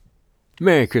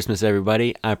Merry Christmas,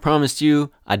 everybody. I promised you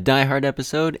a Die Hard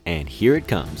episode, and here it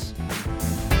comes.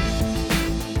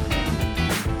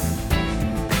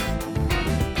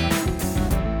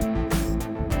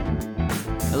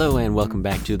 Hello, and welcome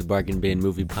back to the Bargain Bin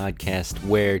Movie Podcast,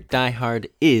 where Die Hard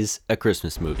is a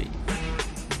Christmas movie.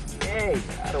 Hey,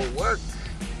 gotta work.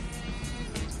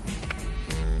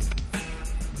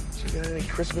 So you got any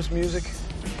Christmas music?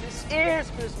 This is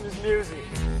Christmas music.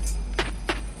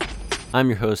 I'm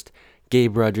your host,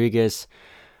 Gabe Rodriguez.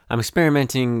 I'm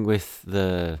experimenting with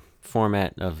the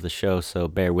format of the show, so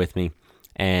bear with me.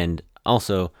 And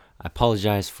also, I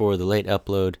apologize for the late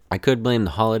upload. I could blame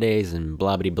the holidays and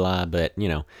blah blah blah, but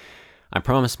I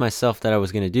promised myself that I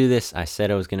was going to do this. I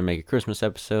said I was going to make a Christmas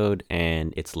episode,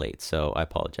 and it's late, so I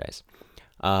apologize.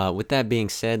 With that being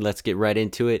said, let's get right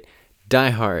into it.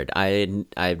 Die Hard.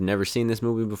 I've never seen this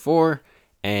movie before,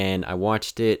 and I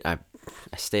watched it. I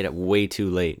stayed up way too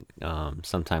late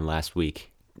sometime last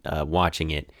week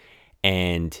watching it,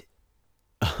 and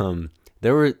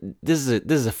this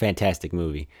is a fantastic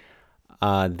movie.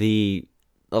 Some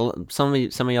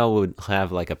of y'all would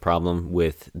have like a problem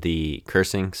with the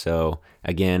cursing, so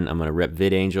again, I'm gonna rep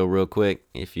VidAngel real quick.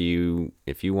 If you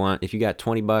got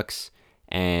 $20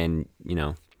 and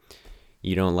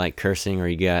you don't like cursing, or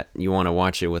you want to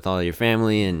watch it with all your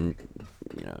family, and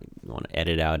you want to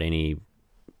edit out any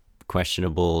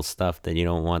questionable stuff that you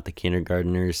don't want the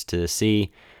kindergartners to see,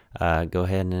 go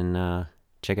ahead and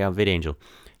check out VidAngel.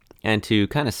 And to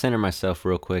kind of center myself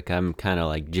real quick, I'm kind of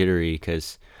like jittery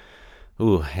because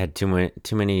I had too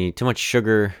much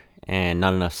sugar and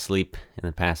not enough sleep in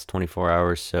the past 24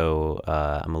 hours, so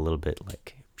I'm a little bit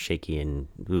like shaky and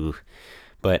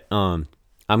but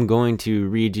I'm going to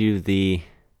read you the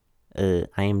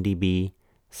IMDb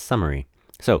summary.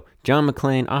 So, John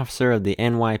McClane, officer of the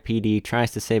NYPD, tries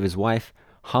to save his wife,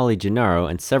 Holly Gennaro,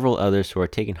 and several others who are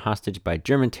taken hostage by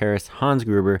German terrorist Hans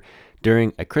Gruber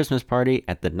during a Christmas party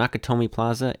at the Nakatomi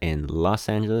Plaza in Los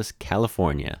Angeles,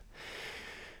 California.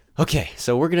 Okay,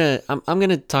 so I'm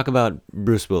gonna talk about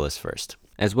Bruce Willis first,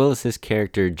 as well as his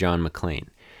character John McClane.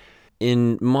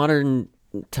 In modern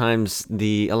times,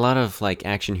 a lot of like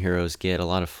action heroes get a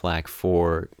lot of flack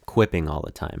for quipping all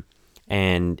the time,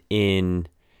 and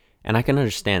I can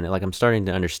understand that. Like, I'm starting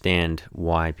to understand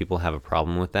why people have a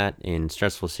problem with that. In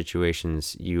stressful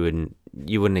situations, you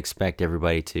wouldn't expect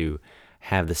everybody to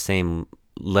have the same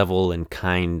level and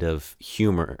kind of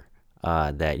humor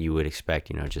that you would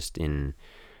expect, just in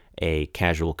a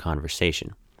casual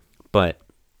conversation. But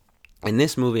in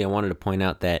this movie, I wanted to point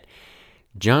out that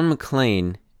John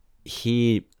McClane,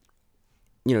 he's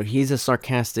a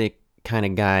sarcastic kind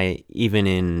of guy, even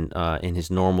in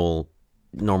his normal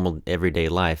everyday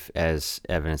life, as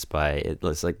evidenced by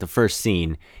it's like the first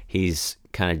scene, he's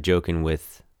kind of joking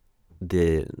with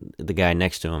the guy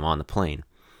next to him on the plane,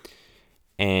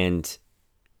 and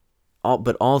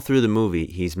all through the movie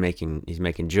he's making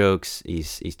jokes,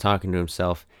 he's talking to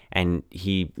himself, and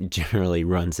he generally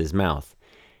runs his mouth.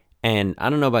 And I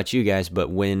don't know about you guys, but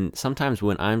sometimes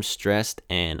when I'm stressed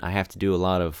and I have to do a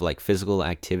lot of like physical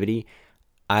activity,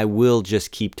 I will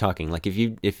just keep talking. Like if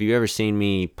you ever seen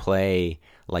me play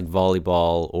like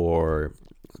volleyball or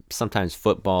sometimes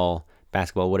football,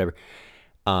 basketball, whatever,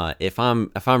 if I'm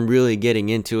really getting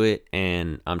into it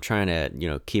and I'm trying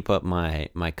to keep up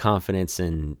my confidence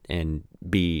and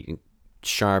be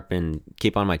sharp and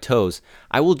keep on my toes,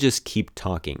 I will just keep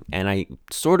talking, and I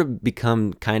sort of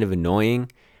become kind of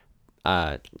annoying.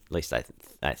 At least I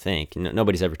think.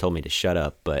 Nobody's ever told me to shut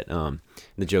up, but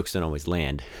the jokes don't always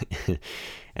land.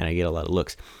 And I get a lot of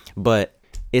looks. But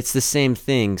it's the same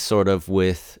thing sort of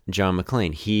with John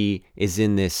McClane. He is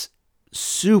in this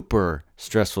super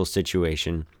stressful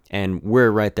situation, and we're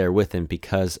right there with him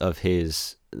because of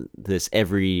this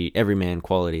everyman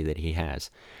quality that he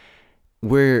has.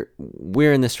 We're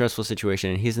in this stressful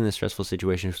situation, and he's in this stressful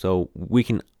situation, so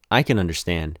I can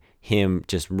understand him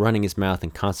just running his mouth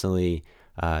and constantly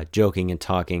joking and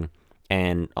talking,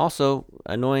 and also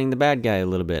annoying the bad guy a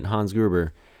little bit, Hans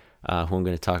Gruber, who I'm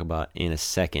going to talk about in a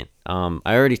second. I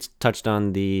already touched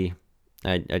on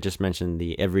I just mentioned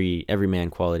the everyman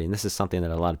quality, and this is something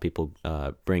that a lot of people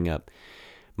bring up.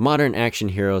 Modern action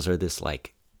heroes are this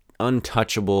like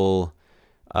untouchable.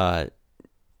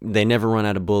 They never run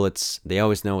out of bullets. They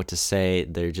always know what to say.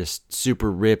 They're just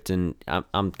super ripped, and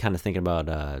I'm kind of thinking about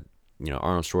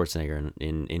Arnold Schwarzenegger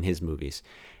in his movies.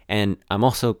 And I'm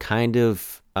also kind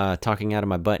of talking out of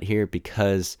my butt here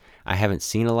because I haven't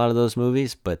seen a lot of those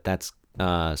movies, but that's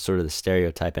sort of the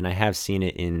stereotype, and I have seen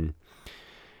it in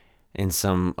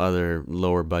some other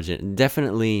lower budget.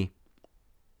 Definitely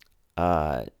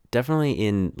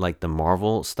in like the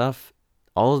Marvel stuff.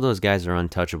 all of those guys are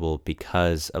untouchable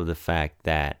because of the fact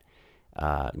that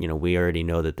we already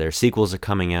know that their sequels are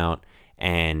coming out,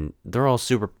 and they're all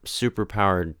super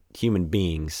powered human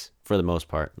beings for the most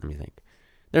part. Let me think.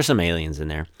 There's some aliens in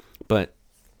there, but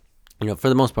for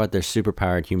the most part, they're super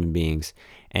powered human beings,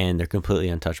 and they're completely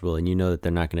untouchable, and you know that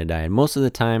they're not going to die. And most of the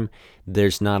time,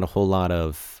 there's not a whole lot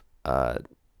of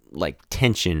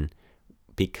tension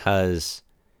because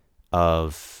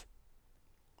of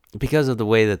the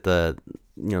way that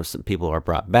some people are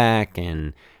brought back,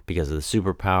 and because of the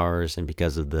superpowers, and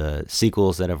because of the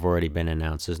sequels that have already been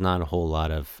announced. There's not a whole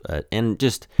lot of and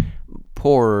just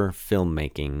poor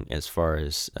filmmaking as far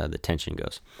as the tension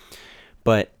goes.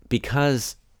 But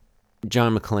because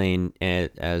John McClane,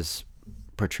 as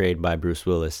portrayed by Bruce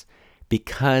Willis,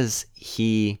 because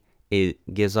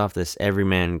it gives off this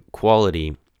everyman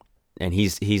quality, and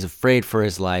he's afraid for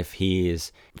his life. He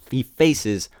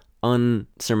faces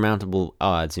unsurmountable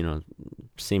odds,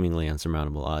 seemingly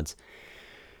unsurmountable odds.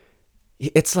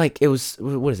 It's like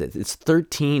what is it? It's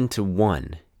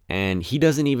 13-1, and he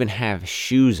doesn't even have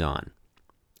shoes on,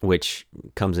 which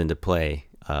comes into play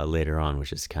later on,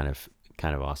 which is kind of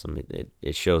awesome.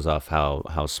 It shows off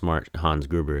how smart Hans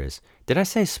Gruber is. Did I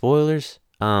say spoilers?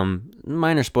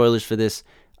 Minor spoilers for this.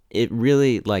 It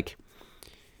really,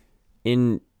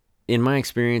 in my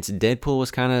experience, Deadpool was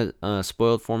kind of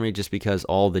spoiled for me, just because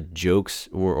all the jokes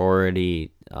were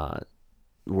already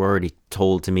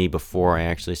told to me before I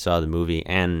actually saw the movie,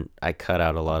 and I cut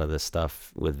out a lot of the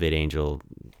stuff with VidAngel,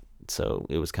 so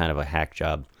it was kind of a hack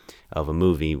job of a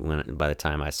movie by the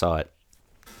time I saw it.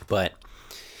 But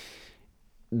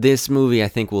this movie, I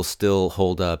think, will still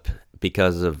hold up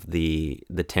because of the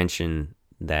tension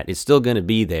that is still going to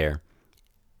be there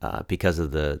because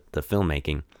of the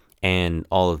filmmaking and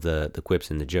all of the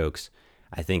quips and the jokes.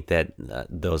 I think that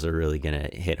those are really going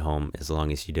to hit home, as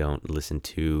long as you don't listen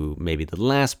to maybe the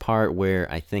last part,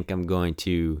 where I think I'm going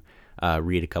to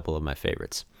read a couple of my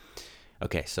favorites.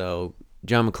 Okay, so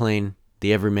John McClane,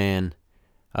 the Everyman.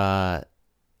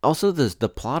 Also, the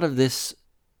plot of this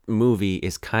movie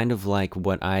is kind of like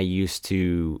what I used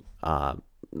to,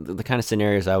 the kind of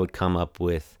scenarios I would come up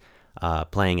with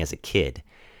playing as a kid.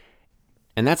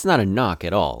 And that's not a knock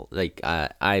at all.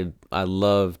 I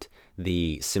loved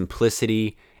the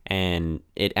simplicity, and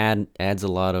it adds a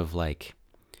lot of,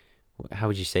 how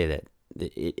would you say that?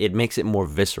 It makes it more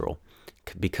visceral,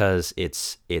 because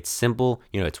it's simple.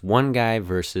 It's one guy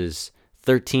versus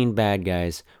 13 bad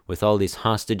guys with all these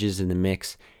hostages in the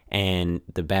mix, and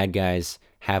the bad guys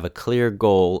have a clear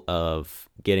goal of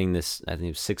getting this, I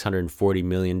think, $640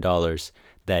 million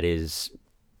that is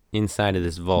inside of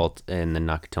this vault in the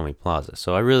Nakatomi Plaza.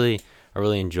 So I really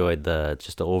enjoyed the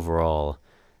overall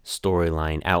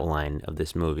storyline outline of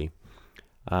this movie.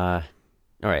 All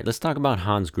right, let's talk about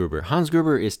Hans Gruber. Hans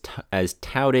Gruber is as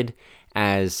touted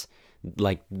as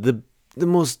the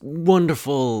most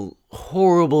wonderful,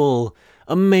 horrible,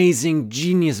 amazing,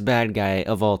 genius bad guy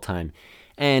of all time.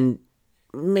 And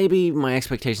maybe my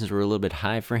expectations were a little bit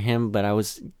high for him, but I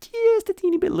was just a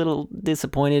teeny bit little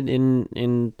disappointed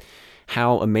in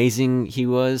how amazing he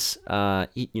was.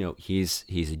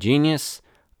 He's a genius.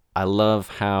 I love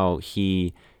how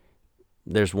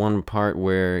there's one part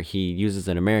where he uses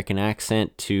an American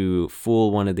accent to fool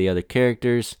one of the other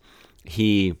characters.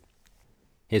 His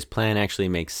plan actually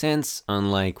makes sense,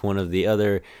 unlike one of the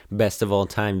other best of all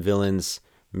time villains,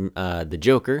 the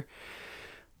Joker.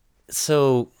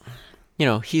 So,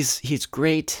 he's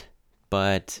great,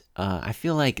 but I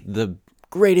feel like the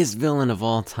greatest villain of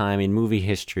all time in movie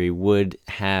history would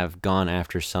have gone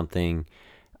after something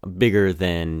bigger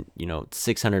than,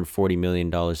 $640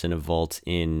 million in a vault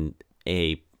in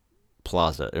a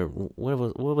plaza, or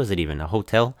what was it even? A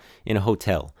hotel? In a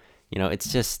hotel.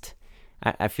 It's just,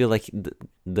 I feel like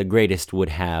the greatest would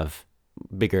have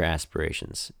bigger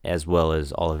aspirations, as well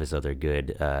as all of his other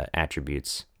good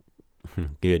attributes,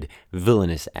 good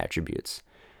villainous attributes.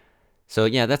 So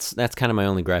yeah, that's kind of my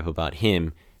only gripe about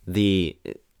him.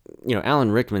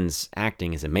 Alan Rickman's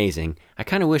acting is amazing. I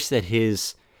kind of wish that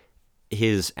his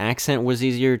accent was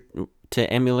easier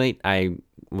to emulate. I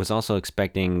was also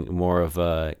expecting more of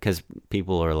because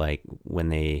people are like, when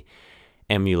they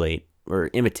emulate or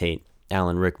imitate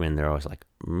Alan Rickman, they're always like,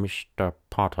 Mr.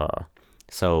 Potter.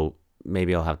 So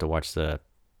maybe I'll have to watch the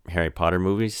Harry Potter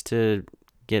movies to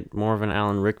get more of an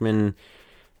Alan Rickman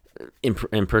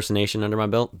impersonation under my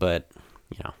belt, but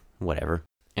whatever.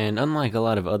 And unlike a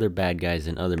lot of other bad guys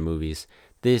in other movies,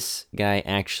 this guy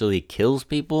actually kills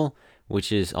people, which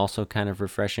is also kind of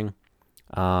refreshing,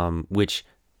 which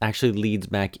actually leads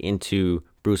back into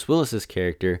Bruce Willis's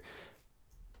character,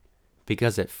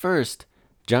 because at first,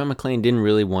 John McClane didn't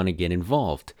really want to get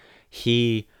involved.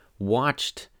 he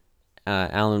watched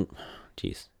Hans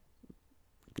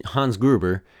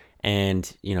Gruber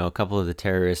and a couple of the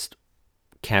terrorists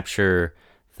capture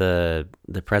the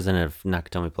president of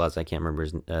Nakatomi Plaza. I can't remember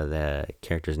the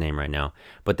character's name right now,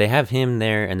 but they have him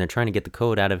there and they're trying to get the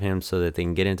code out of him so that they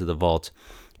can get into the vault.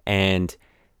 And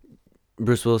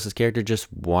Bruce Willis's character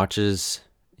just watches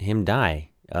him die.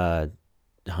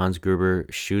 Hans Gruber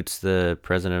shoots the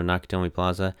president of Nakatomi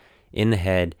Plaza in the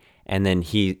head, and then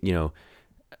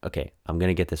okay, I'm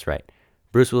gonna get this right.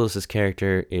 Bruce Willis's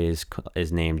character is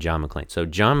named John McClane. So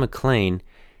John McClane,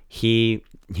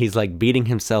 he's like beating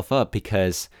himself up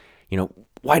because,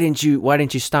 why didn't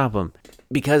you stop him?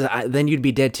 Because then you'd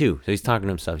be dead too. So he's talking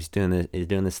to himself. He's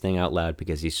doing this thing out loud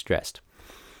because he's stressed.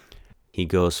 He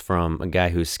goes from a guy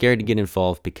who's scared to get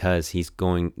involved because he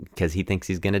thinks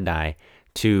he's gonna die,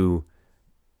 to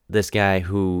this guy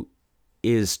who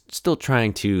is still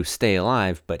trying to stay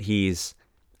alive, but he's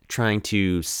trying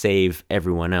to save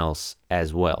everyone else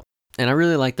as well. And I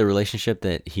really like the relationship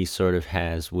that he sort of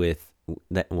has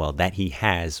that he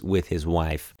has with his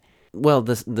wife. Well,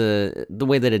 the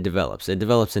way that it develops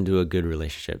into a good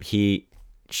relationship.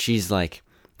 She's like,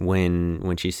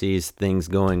 when she sees things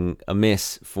going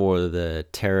amiss for the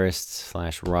terrorists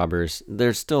 / robbers,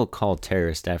 they're still called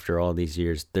terrorists after all these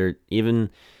years. They're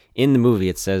even in the movie,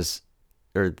 it says,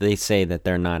 or they say that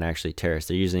they're not actually terrorists.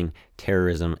 They're using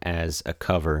terrorism as a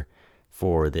cover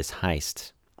for this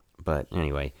heist. But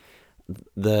anyway,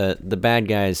 the bad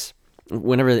guys,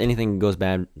 whenever anything goes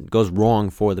wrong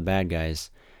for the bad guys,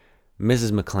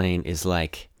 Mrs. McClane is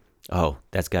like, oh,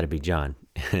 that's got to be John.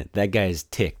 That guy's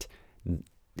ticked.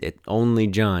 Only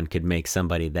John could make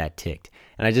somebody that ticked.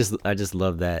 And I just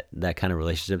love that kind of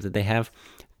relationship that they have.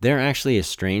 They're actually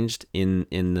estranged in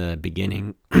the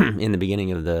beginning in the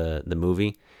beginning of the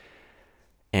movie.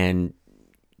 And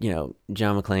John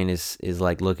McClane is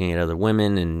like looking at other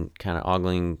women and kind of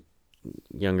ogling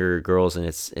younger girls, and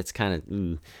it's kind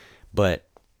of but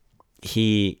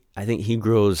I think he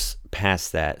grows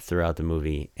past that throughout the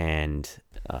movie, and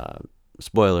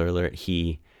spoiler alert,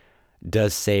 he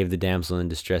does save the damsel in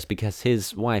distress because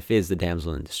his wife is the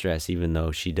damsel in distress, even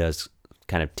though she does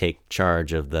kind of take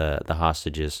charge of the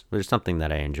hostages, which is something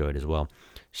that I enjoyed as well.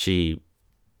 She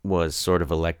was sort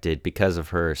of elected because of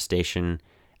her station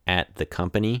at the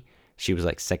company. She was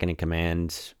like second in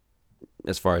command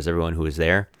as far as everyone who was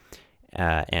there.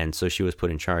 And so she was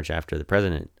put in charge after the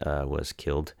president was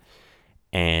killed.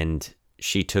 And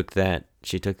she took that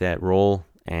role,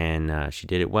 and she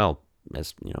did it well,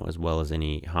 as well as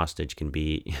any hostage can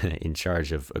be in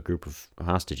charge of a group of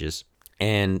hostages.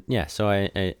 And yeah, so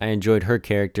I enjoyed her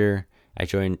character. I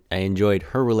enjoyed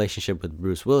her relationship with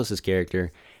Bruce Willis's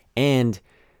character. And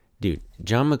dude,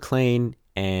 John McClane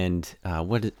and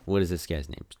what is this guy's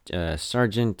name?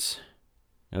 Sergeant.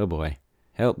 Oh boy,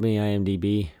 help me,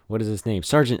 IMDb. What is his name?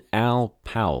 Sergeant Al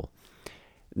Powell.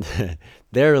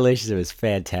 Their relationship is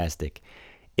fantastic.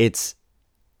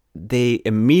 They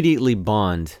immediately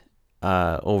bond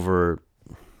over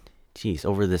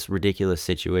this ridiculous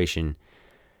situation,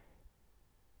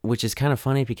 which is kind of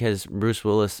funny because Bruce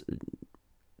Willis,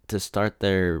 to start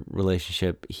their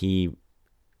relationship, he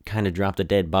kind of dropped a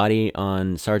dead body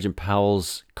on Sergeant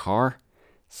Powell's car.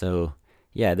 So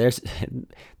yeah, there's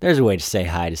a way to say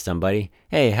hi to somebody.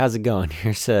 Hey, how's it going?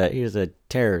 Here's a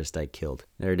terrorist I killed.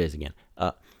 There it is again.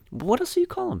 What else do you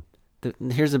call him?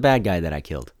 Here's a bad guy that I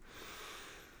killed.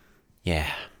 Yeah,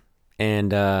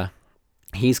 and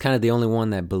he's kind of the only one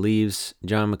that believes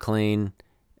John McClane,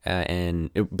 and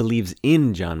it believes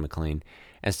in John McClane.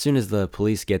 As soon as the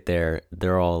police get there,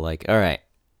 they're all like, all right,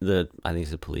 I think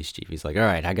it's the police chief. He's like, all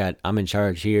right, I'm in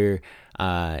charge here.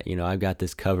 I've got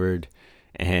this covered.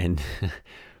 And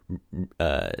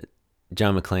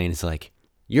John McClane is like,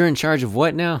 you're in charge of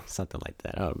what now? Something like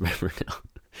that. I don't remember now.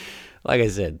 Like I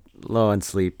said, low on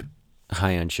sleep,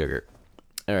 high on sugar.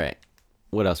 All right,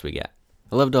 what else we got?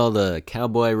 I loved all the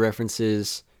cowboy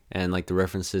references and like the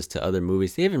references to other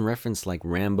movies. They even referenced like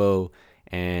Rambo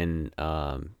and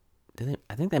I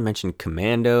think they mentioned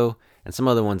Commando and some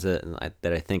other ones that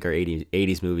I think are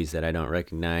 80s movies that I don't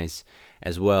recognize,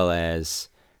 as well as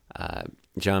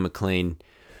John McClane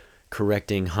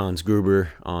correcting Hans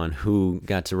Gruber on who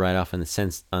got to ride off in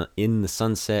the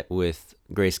sunset with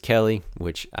Grace Kelly,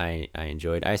 which I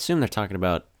enjoyed. I assume they're talking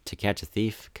about To Catch a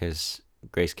Thief because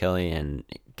Grace Kelly and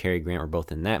Cary Grant were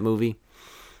both in that movie.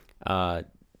 John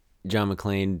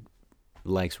McClane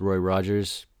likes Roy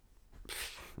Rogers.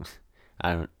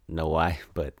 I don't know why,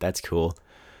 but that's cool.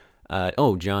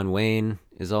 John Wayne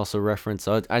is also referenced.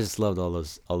 So I just loved all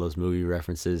those movie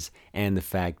references, and the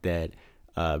fact that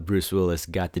Bruce Willis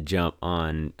got the jump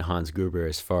on Hans Gruber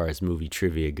as far as movie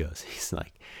trivia goes. He's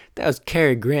like, "That was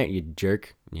Cary Grant, you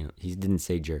jerk." He didn't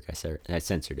say jerk. I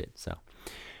censored it. So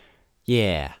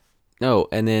yeah. No,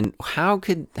 and then how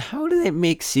do they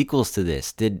make sequels to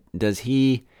this? Does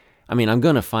he? I mean, I'm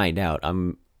gonna find out. I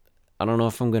don't know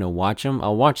if I'm gonna watch them.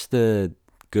 I'll watch the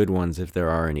good ones if there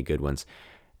are any good ones.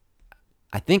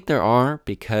 I think there are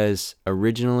because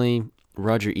originally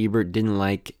Roger Ebert didn't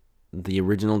like the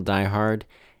original Die Hard,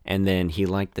 and then he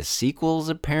liked the sequels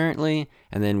apparently,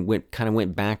 and then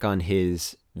went back on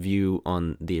his view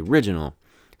on the original.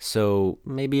 So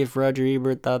maybe if Roger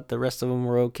Ebert thought the rest of them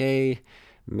were okay,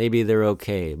 maybe they're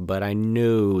okay. But I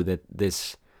knew that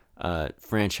this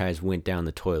franchise went down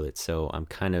the toilet, so I'm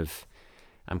kind of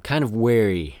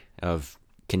wary of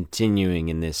continuing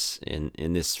in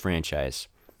this franchise.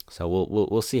 So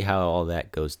we'll see how all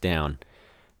that goes down.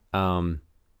 Um,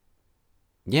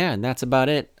 yeah, and that's about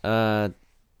it.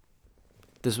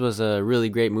 This was a really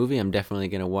great movie. I'm definitely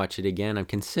gonna watch it again. I'm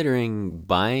considering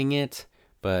buying it,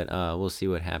 but we'll see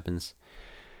what happens.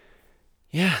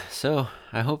 Yeah, so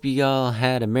I hope you all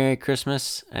had a Merry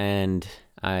Christmas, and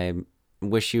I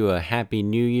wish you a Happy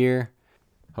New Year.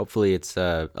 Hopefully, it's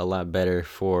a lot better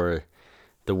for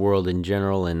the world in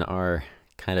general and our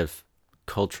kind of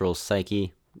cultural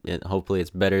psyche. Hopefully, it's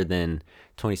better than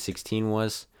 2016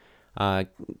 was. Uh,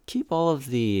 Keep all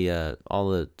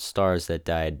the stars that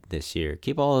died this year.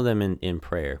 Keep all of them in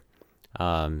prayer.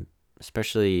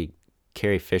 Especially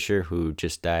Carrie Fisher, who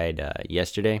just died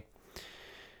yesterday.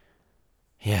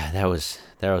 Yeah, that was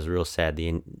real sad.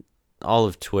 The All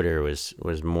of Twitter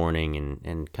was mourning,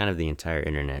 and kind of the entire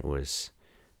internet was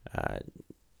uh,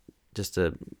 just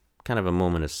a kind of a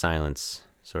moment of silence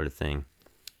sort of thing.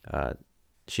 Uh,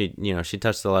 she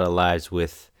touched a lot of lives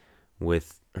with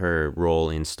her role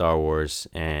in Star Wars,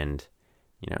 and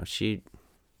she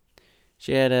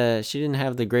didn't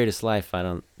have the greatest life.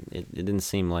 It didn't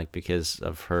seem like, because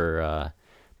of her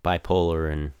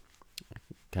bipolar and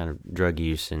kind of drug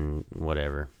use and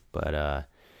whatever. But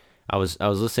I was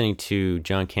listening to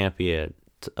John Campea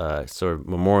sort of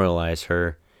memorialize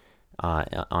her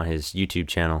on his YouTube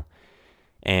channel,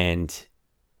 and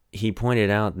he pointed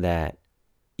out that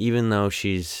even though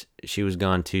she was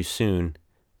gone too soon,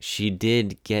 she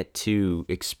did get to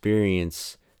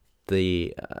experience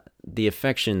the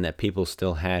affection that people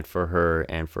still had for her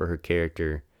and for her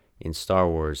character in Star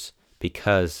Wars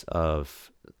because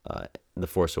of the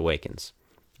Force Awakens,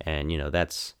 and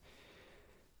that's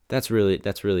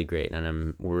really great,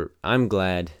 and I'm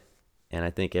glad, and I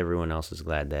think everyone else is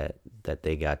glad that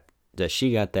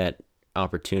she got that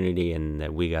opportunity, and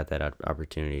that we got that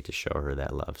opportunity to show her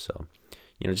that love. So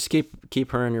just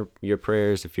keep her in your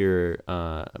prayers if you're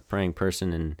a praying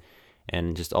person,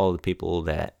 and just all the people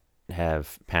that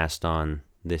have passed on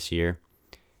this year.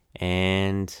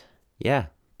 And yeah,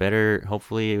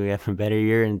 hopefully we have a better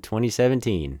year in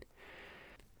 2017.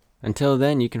 Until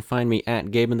then, you can find me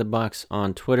at Gabe in the Box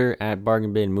on Twitter, at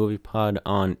Bargain Bin Movie Pod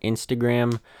on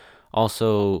Instagram,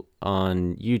 also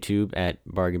on YouTube at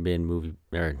Bargain Bin Movie,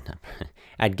 or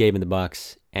at Gabe in the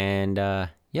Box. And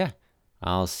yeah,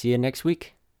 I'll see you next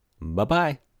week. Bye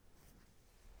bye.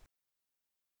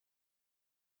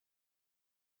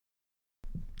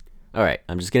 All right,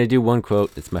 I'm just gonna do one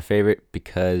quote. It's my favorite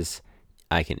because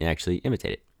I can actually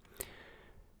imitate it.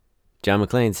 John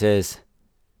McClane says,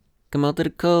 "Come out to the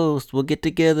coast. We'll get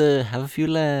together, have a few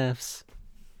laughs."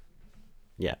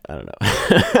 Yeah, I don't know.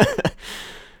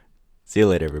 See you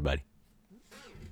later, everybody.